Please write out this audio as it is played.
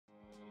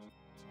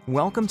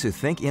Welcome to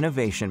Think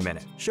Innovation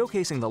Minute,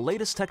 showcasing the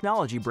latest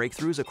technology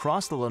breakthroughs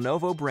across the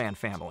Lenovo brand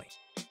family.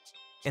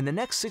 In the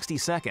next 60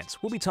 seconds,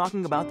 we'll be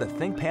talking about the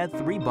ThinkPad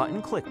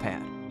 3-button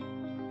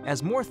ClickPad.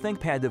 As more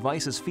ThinkPad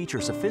devices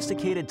feature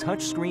sophisticated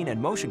touchscreen and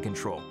motion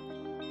control,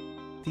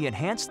 the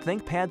enhanced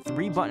ThinkPad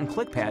 3-button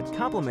ClickPad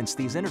complements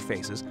these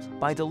interfaces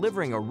by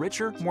delivering a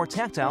richer, more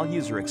tactile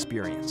user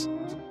experience.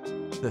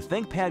 The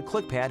ThinkPad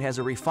ClickPad has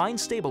a refined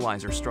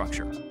stabilizer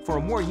structure for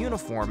a more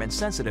uniform and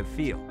sensitive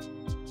feel.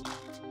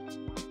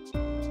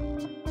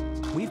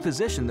 We've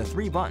positioned the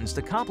 3 buttons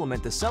to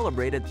complement the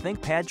celebrated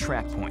ThinkPad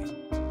track point.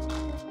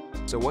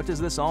 So what does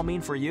this all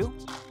mean for you?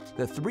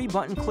 The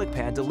 3-button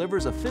ClickPad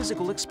delivers a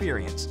physical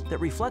experience that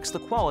reflects the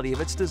quality of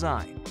its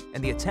design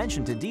and the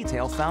attention to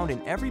detail found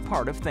in every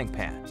part of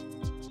ThinkPad.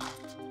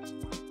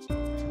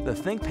 The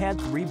ThinkPad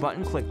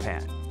 3-button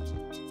ClickPad,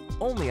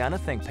 only on a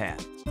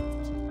ThinkPad.